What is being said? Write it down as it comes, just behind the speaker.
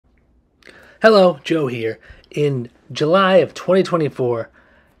Hello, Joe here. In July of 2024,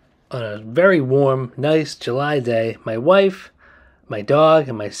 on a very warm, nice July day, my wife, my dog,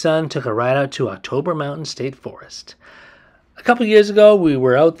 and my son took a ride out to October Mountain State Forest. A couple years ago, we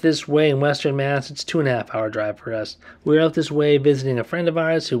were out this way in Western Mass. It's a 2.5-hour drive for us. We were out this way visiting a friend of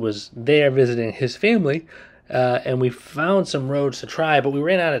ours who was there visiting his family, and we found some roads to try, but we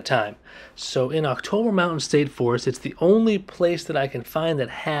ran out of time. So in October Mountain State Forest, it's the only place that I can find that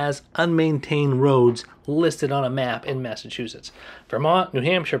has unmaintained roads listed on a map in Massachusetts. Vermont, New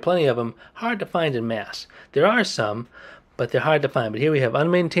Hampshire, plenty of them. Hard to find in Mass. There are some, but they're hard to find. But here we have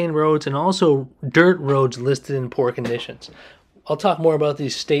unmaintained roads and also dirt roads listed in poor conditions. I'll talk more about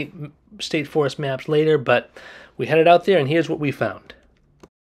these state forest maps later, but we headed out there and here's what we found.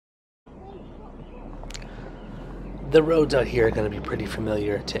 The roads out here are going to be pretty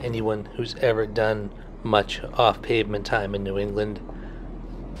familiar to anyone who's ever done much off-pavement time in New England.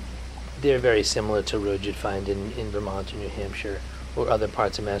 They're very similar to roads you'd find in Vermont or New Hampshire or other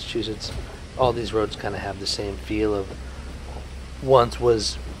parts of Massachusetts. All these roads kind of have the same feel of once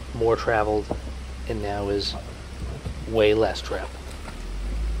was more traveled and now is way less traveled.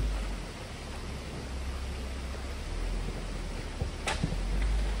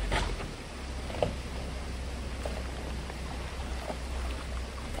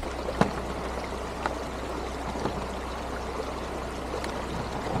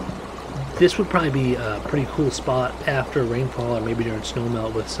 This would probably be a pretty cool spot after rainfall or maybe during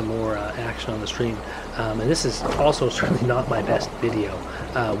snowmelt with some more action on the stream. And this is also certainly not my best video.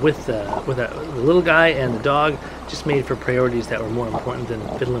 With the little guy and the dog, just made for priorities that were more important than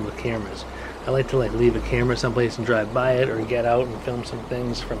fiddling with cameras. I like to leave a camera someplace and drive by it or get out and film some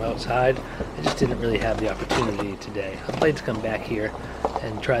things from outside. I just didn't really have the opportunity today. I'd like to come back here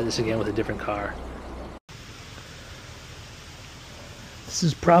and try this again with a different car. This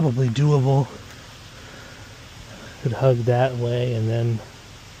is probably doable. Could hug that way and then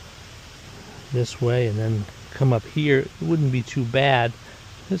this way and then come up here. It wouldn't be too bad.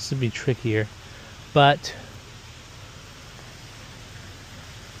 This would be trickier, but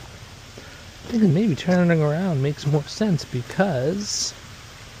I think maybe turning around makes more sense because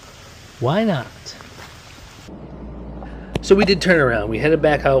why not? So we did turn around. We headed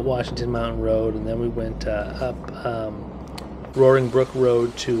back out Washington Mountain Road and then we went up Roaring Brook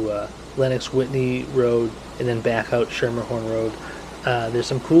Road to Lennox Whitney Road and then back out Schermerhorn Road. There's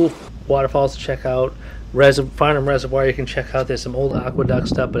some cool waterfalls to check out. Farnham Reservoir you can check out. There's some old aqueduct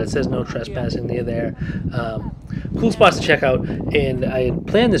stuff, but it says no trespassing near there. Cool spots to check out. And I had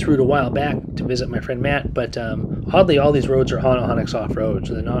planned this route a while back to visit my friend Matt, but oddly all these roads are Honix off roads,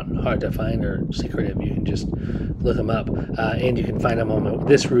 so they're not hard to find or secretive. You can just look them up, and you can find them on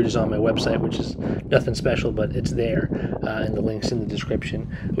this route is on my website, which is nothing special, but it's there, and the link's in the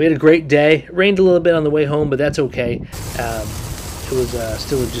description. We had a great day. It rained a little bit on the way home, but that's okay. It was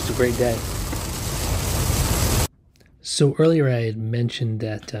still just a great day. So earlier I had mentioned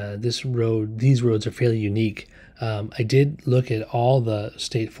that these roads are fairly unique. I did look at all the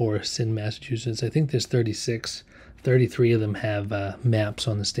state forests in Massachusetts. I think there's 36, 33 of them have maps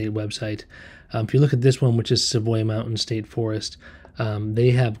on the state website. If you look at this one, which is Savoy Mountain State Forest,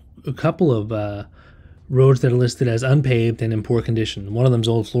 they have a couple of roads that are listed as unpaved and in poor condition. One of them is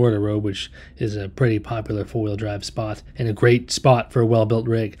Old Florida Road, which is a pretty popular four-wheel drive spot and a great spot for a well-built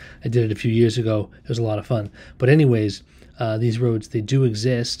rig. I did it a few years ago. It was a lot of fun. But anyways, these roads, they do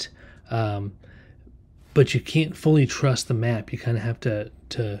exist, but you can't fully trust the map. You kind of have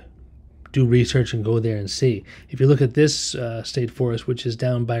to do research and go there and see. If you look at this state forest, which is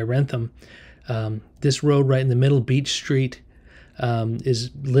down by Rentham, this road right in the middle, Beach Street,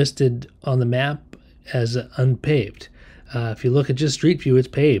 is listed on the map as unpaved. If you look at just Street View, it's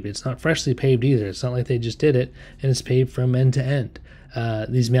paved. It's not freshly paved either. It's not like they just did it, and it's paved from end to end.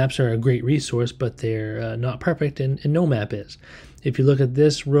 These maps are a great resource, but they're not perfect, and no map is. If you look at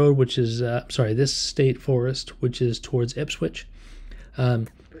this road, which is, this state forest, which is towards Ipswich,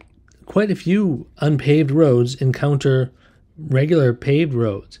 quite a few unpaved roads encounter regular paved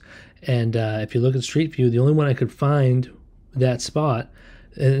roads. And if you look at Street View, the only one I could find that spot,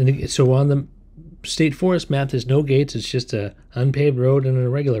 and so on the state forest map, there's no gates. It's just a unpaved road and a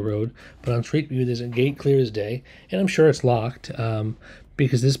regular road. But on Street View, there's a gate clear as day, and I'm sure it's locked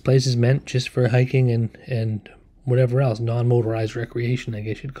because this place is meant just for hiking and whatever else, non-motorized recreation, I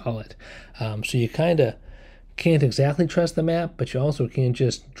guess you'd call it. So you kind of can't exactly trust the map, but you also can't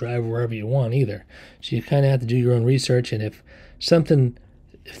just drive wherever you want either. So you kind of have to do your own research, and if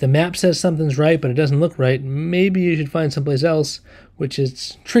the map says something's right but it doesn't look right, maybe you should find someplace else, which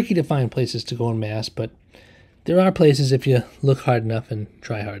is tricky to find places to go en masse, but there are places if you look hard enough and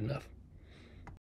try hard enough.